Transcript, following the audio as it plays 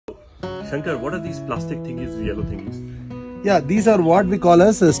Shankar, what are these plastic thingies, the yellow thingies? Yeah, these are what we call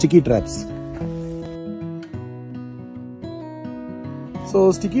as sticky traps.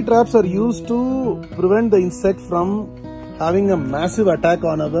 So sticky traps are used to prevent the insect from having a massive attack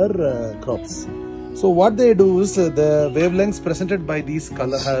on our crops. So what they do is the wavelengths presented by these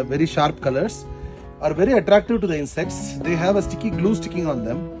very sharp colors are very attractive to the insects. They have a sticky glue sticking on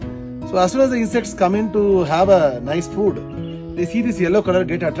them. So as soon as the insects come in to have a nice food, they see this yellow color,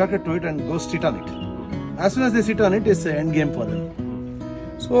 get attracted to it and go sit on it. As soon as they sit on it, it's the end game for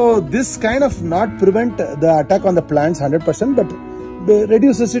them. So this kind of not prevent the attack on the plants 100%, but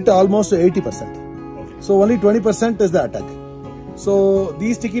reduces it almost to 80%. So only 20% is the attack. So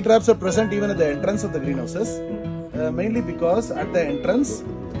these sticky traps are present even at the entrance of the greenhouses, mainly because at the entrance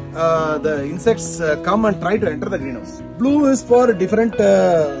the insects come and try to enter the greenhouse. Blue is for different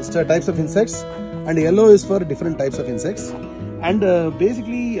types of insects and yellow is for different types of insects. And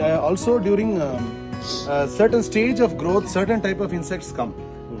basically also during a certain stage of growth, certain type of insects come.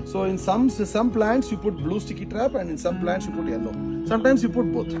 So in some plants you put blue sticky trap and in some plants you put yellow. Sometimes you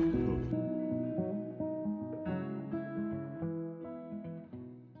put both.